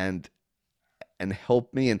and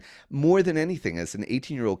help me. And more than anything, as an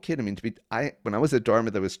 18-year-old kid, I mean, when I was at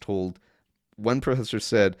Dartmouth, I was told, one professor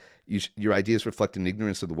said, your ideas reflect an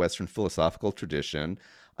ignorance of the Western philosophical tradition.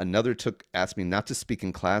 Another asked me not to speak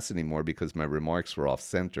in class anymore because my remarks were off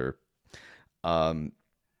center. I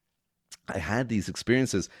had these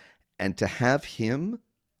experiences, and to have him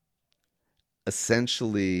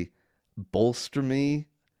essentially bolster me,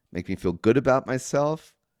 make me feel good about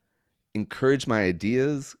myself, encourage my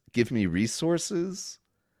ideas, give me resources,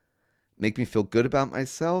 make me feel good about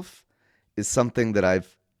myself, is something that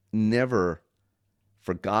I've never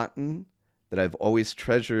forgotten, that I've always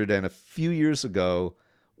treasured. And a few years ago,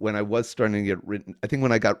 when I was starting to get written, I think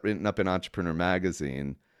when I got written up in Entrepreneur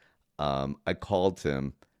Magazine, I called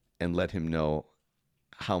him and let him know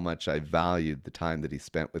how much I valued the time that he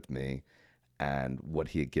spent with me and what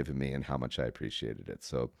he had given me and how much I appreciated it.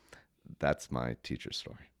 So that's my teacher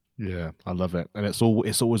story. Yeah, I love it, and it's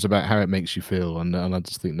always about how it makes you feel, and I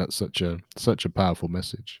just think that's such a powerful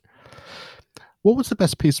message. What was the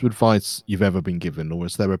best piece of advice you've ever been given, or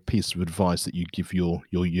is there a piece of advice that you give your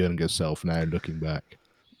younger self now, looking back?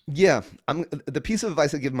 Yeah, the piece of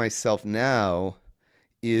advice I give myself now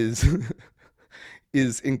is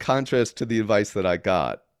is in contrast to the advice that I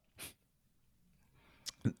got,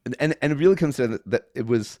 and it really comes down to that it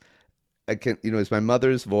was, it's my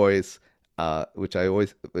mother's voice, which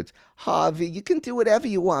Harvey, you can do whatever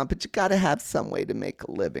you want, but you got to have some way to make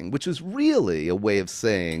a living, which was really a way of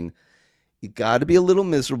saying you got to be a little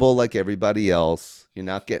miserable like everybody else. You're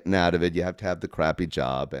not getting out of it. You have to have the crappy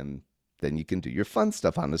job, and then you can do your fun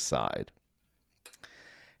stuff on the side.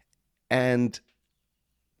 And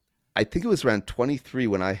I think it was around 23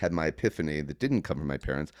 when I had my epiphany that didn't come from my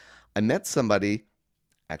parents. I met somebody,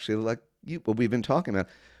 actually like you, what we've been talking about,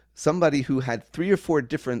 somebody who had 3 or 4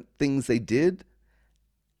 different things they did,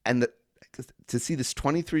 and to see this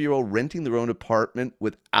 23-year-old renting their own apartment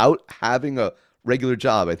without having a regular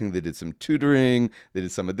job. I think they did some tutoring, they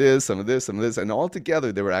did some of this, some of this, some of this, and all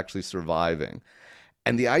together they were actually surviving.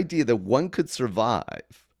 And the idea that one could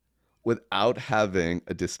survive without having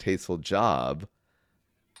a distasteful job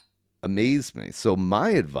amazed me. So my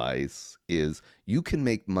advice is you can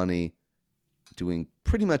make money doing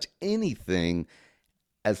pretty much anything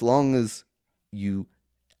as long as you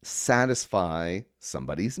satisfy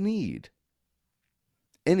somebody's need.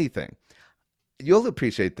 Anything. You'll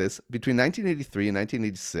appreciate this. Between 1983 and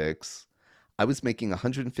 1986, I was making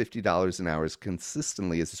 $150 an hour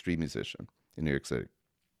consistently as a street musician in New York City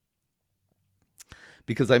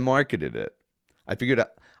because I marketed it. I figured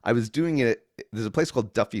out I was doing it. There's a place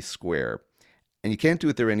called Duffy Square, and you can't do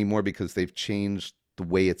it there anymore because they've changed the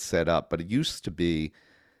way it's set up. But it used to be,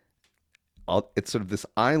 it's sort of this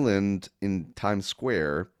island in Times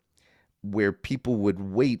Square where people would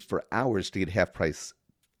wait for hours to get half price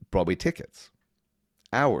Broadway tickets.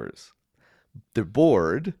 Hours. They're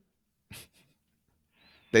bored.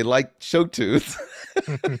 They like show tunes.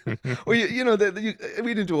 Well, we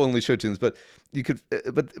didn't do only show tunes, but you could,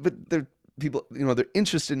 but they're people, they're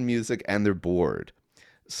interested in music and they're bored.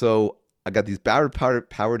 So I got these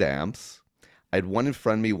powered amps. I had one in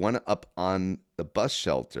front of me, one up on the bus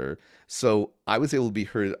shelter. So I was able to be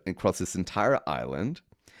heard across this entire island.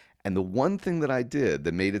 And the one thing that I did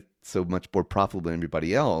that made it so much more profitable than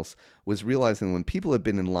everybody else was realizing when people had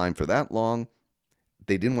been in line for that long,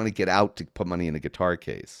 they didn't want to get out to put money in a guitar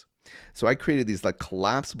case. So I created these like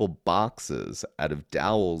collapsible boxes out of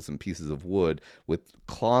dowels and pieces of wood with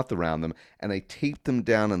cloth around them, and I taped them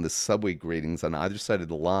down on the subway gratings on either side of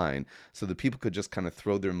the line so that people could just kind of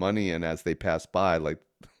throw their money in as they passed by, like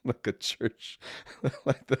a church,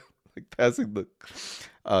 like passing the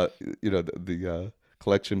the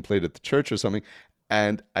collection plate at the church or something.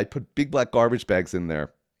 And I put big black garbage bags in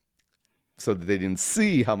there so that they didn't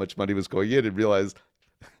see how much money was going in and realized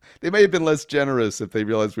they may have been less generous if they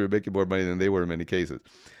realized we were making more money than they were in many cases,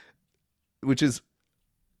 which is,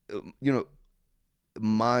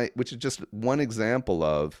 which is just one example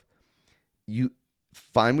of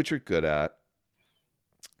find what you're good at,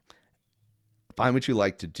 find what you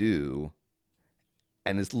like to do,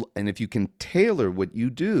 and if you can tailor what you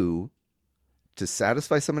do to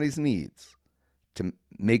satisfy somebody's needs, to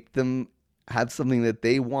make them have something that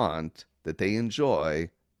they want, that they enjoy,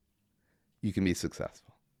 you can be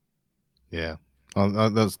successful. Yeah. And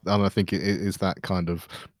I think it is that kind of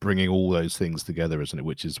bringing all those things together, isn't it?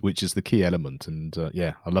 Which is the key element. And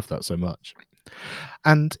yeah, I love that so much.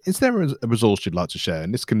 And is there a resource you'd like to share?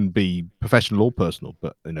 And this can be professional or personal,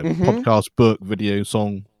 but Hmm. podcast, book, video,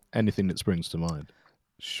 song, anything that springs to mind.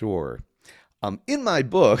 Sure. In my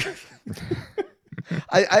book,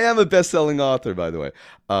 I am a best-selling author, by the way.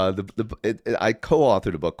 I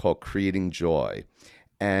co-authored a book called Creating Joy,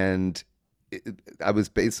 and I was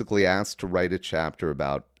basically asked to write a chapter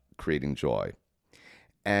about creating joy.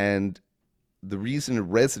 And the reason it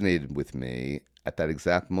resonated with me at that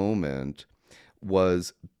exact moment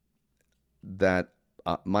was that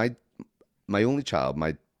my only child,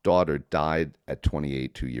 my daughter, died at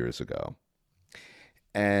 28 2 years ago,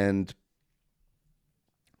 and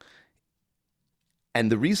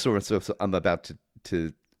the resource I'm about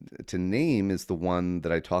to name is the one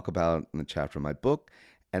that I talk about in the chapter of my book,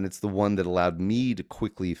 and it's the one that allowed me to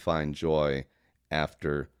quickly find joy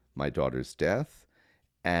after my daughter's death,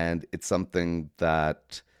 and it's something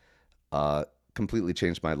that completely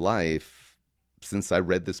changed my life since I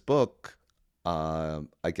read this book.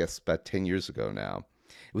 I guess about 10 years ago now.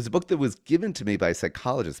 It was a book that was given to me by a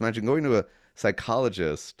psychologist. Imagine going to a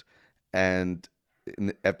psychologist, and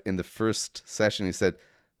in the first session, he said,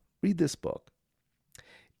 "Read this book."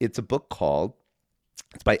 It's a book called,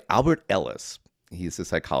 it's by Albert Ellis. He's a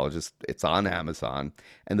psychologist. It's on Amazon.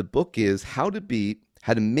 And the book is How to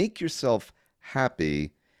Make Yourself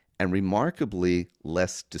Happy and Remarkably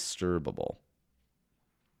Less Disturbable.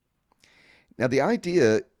 Now, the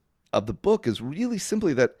idea of the book is really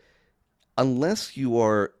simply that unless you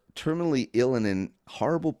are terminally ill and in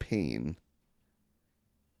horrible pain,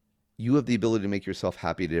 you have the ability to make yourself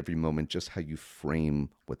happy at every moment, just how you frame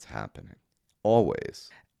what's happening. Always.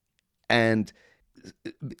 And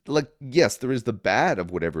like, yes, there is the bad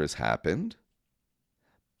of whatever has happened,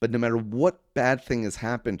 but no matter what bad thing has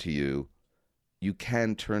happened to you, you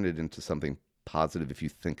can turn it into something positive if you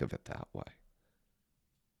think of it that way.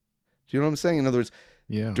 Do you know what I'm saying? In other words,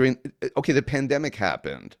 Yeah. okay, the pandemic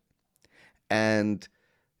happened, and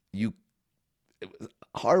you, it was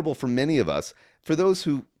horrible for many of us. For those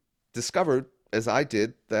who discovered, as I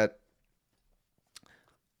did, that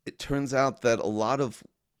it turns out that a lot of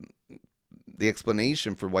the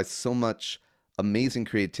explanation for why so much amazing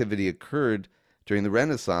creativity occurred during the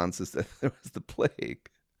Renaissance is that there was the plague.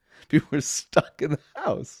 People were stuck in the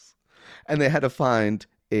house, and they had to find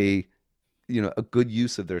a good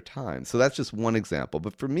use of their time. So that's just one example.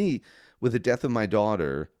 But for me, with the death of my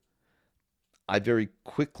daughter, I very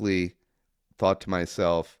quickly thought to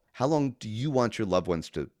myself, how long do you want your loved ones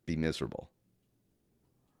to be miserable?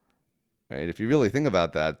 Right? If you really think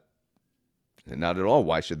about that, not at all.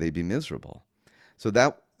 Why should they be miserable? So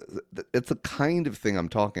it's the kind of thing I'm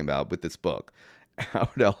talking about with this book.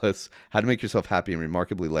 Howard Ellis, How to Make Yourself Happy and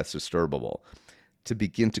Remarkably Less Disturbable. To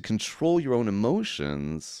begin to control your own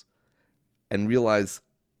emotions and realize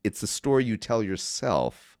it's a story you tell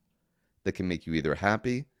yourself that can make you either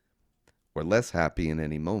happy or less happy in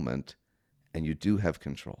any moment, and you do have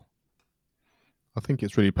control. I think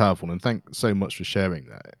it's really powerful, and thanks so much for sharing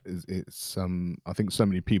that. It's I think so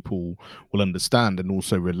many people will understand and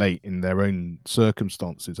also relate in their own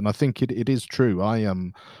circumstances, and I think it is true.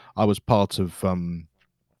 I was part of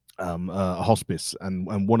a hospice,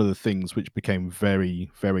 and one of the things which became very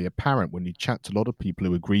apparent when you chat to a lot of people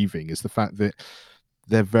who are grieving is the fact that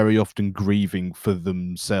they're very often grieving for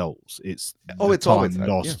themselves. It's Oh, the it's always time that.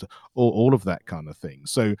 Yeah. lost, all of that kind of thing.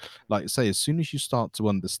 So, like I say, as soon as you start to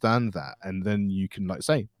understand that, and then you can, like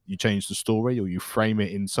say, you change the story or you frame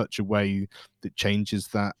it in such a way that changes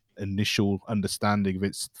that initial understanding of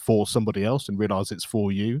it's for somebody else and realize it's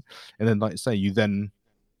for you. And then, like I say, you then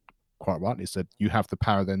quite rightly said you have the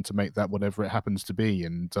power then to make that whatever it happens to be,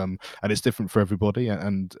 and it's different for everybody,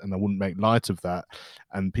 and I wouldn't make light of that,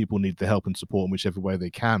 and people need the help and support in whichever way they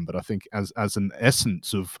can. But I think as an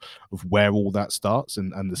essence of where all that starts,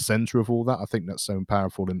 and the center of all that, I think that's so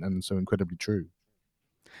powerful, and so incredibly true.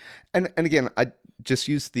 And again, I just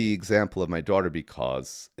use the example of my daughter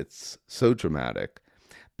because it's so dramatic,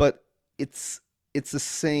 but it's it's the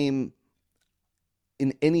same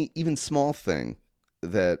in any even small thing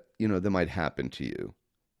that that might happen to you,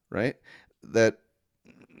 right? That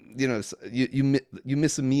you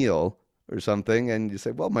miss a meal or something, and you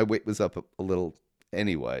say, well, my weight was up a little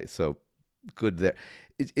anyway, so good there.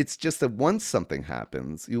 It's just that once something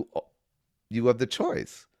happens, you have the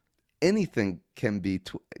choice. Anything can be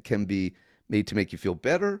made to make you feel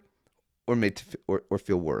better, or made to or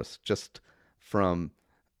feel worse, just from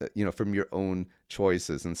from your own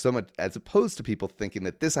choices. And so much, as opposed to people thinking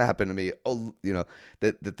that this happened to me, oh,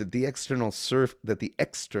 that the external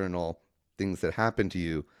things that happen to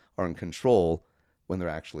you are in control when they're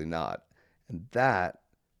actually not. And that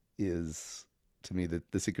is, to me,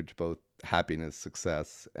 the secret to both happiness,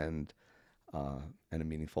 success, and a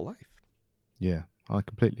meaningful life. Yeah, I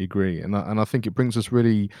completely agree, and I think it brings us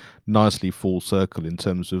really nicely full circle in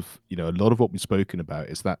terms of a lot of what we've spoken about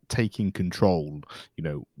is that taking control.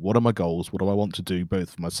 What are my goals? What do I want to do,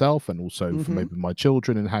 both for myself and also for Mm-hmm. maybe my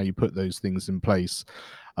children, and how you put those things in place,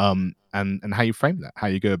 and how you frame that, how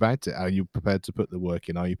you go about it, are you prepared to put the work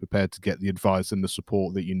in, are you prepared to get the advice and the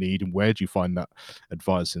support that you need, and where do you find that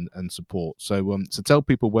advice and support? So tell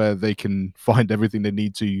people where they can find everything they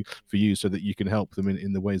need to for you, so that you can help them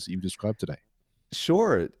in the ways that you've described today.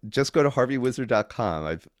 Sure. Just go to harveywizard.com.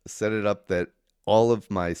 I've set it up that all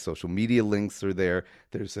of my social media links are there.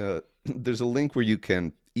 There's a there's a link where you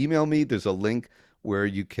can email me. There's a link where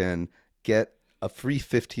you can get a free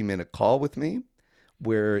 15-minute call with me,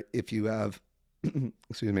 where if you have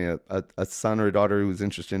excuse me, a son or a daughter who's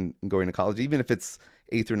interested in going to college, even if it's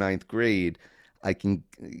 8th or ninth grade, I can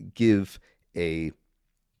give a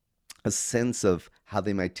sense of how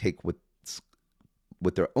they might take what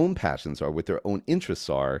their own passions are, what their own interests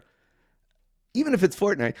are, even if it's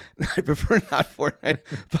Fortnite. I prefer not Fortnite,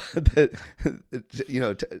 but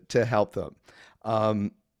to help them.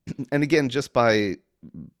 And again, just by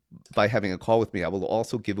having a call with me, I will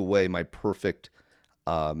also give away my perfect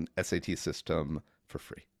SAT system for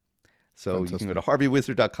free. So Fantastic. You can go to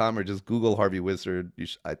harveywizard.com or just Google Harvey Wizard.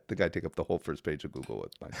 I think I take up the whole first page of Google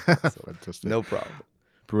with mine. So Fantastic. no problem.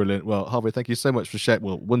 Brilliant. Well, Harvey, thank you so much for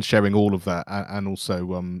sharing all of that, and also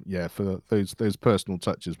for those personal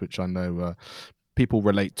touches, which I know people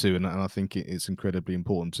relate to, and I think it's incredibly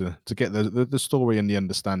important to get the story and the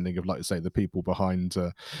understanding of, like you say, the people behind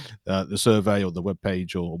the survey or the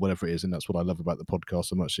webpage or whatever it is. And that's what I love about the podcast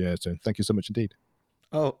so much. Yeah, so thank you so much indeed.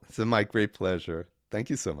 Oh, it's my great pleasure. Thank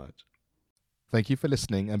you so much. Thank you for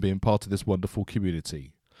listening and being part of this wonderful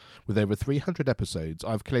community. With over 300 episodes,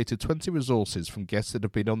 I've collated 20 resources from guests that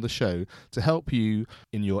have been on the show to help you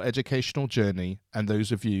in your educational journey and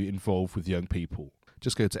those of you involved with young people.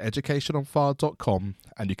 Just go to educationonfire.com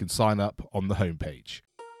and you can sign up on the homepage.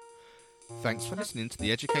 Thanks for listening to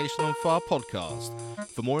the Education on Fire podcast.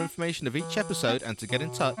 For more information of each episode and to get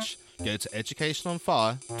in touch, go to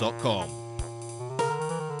educationonfire.com.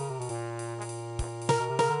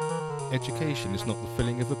 Education is not the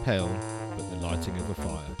filling of a pail, but the lighting of a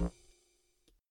fire.